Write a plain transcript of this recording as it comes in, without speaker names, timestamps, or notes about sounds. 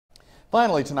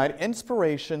Finally tonight,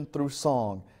 inspiration through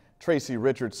song. Tracy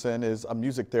Richardson is a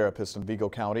music therapist in Vigo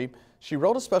County. She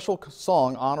wrote a special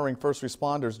song honoring first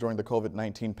responders during the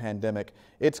COVID-19 pandemic.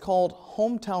 It's called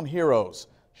Hometown Heroes.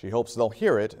 She hopes they'll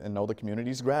hear it and know the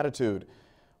community's gratitude.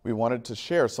 We wanted to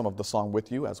share some of the song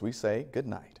with you as we say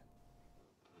goodnight.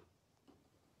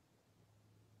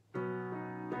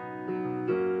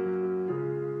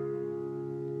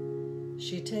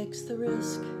 She takes the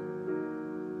risk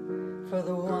for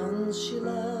the ones she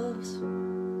loves.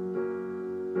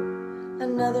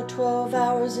 Another 12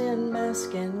 hours in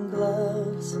mask and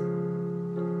gloves.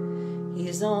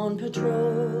 He's on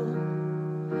patrol,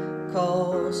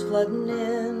 calls flooding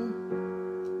in.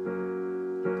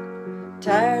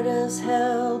 Tired as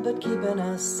hell, but keeping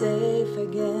us safe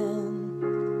again.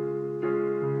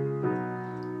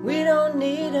 We don't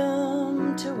need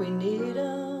 'em till we need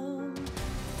 'em.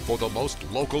 For the most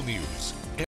local news,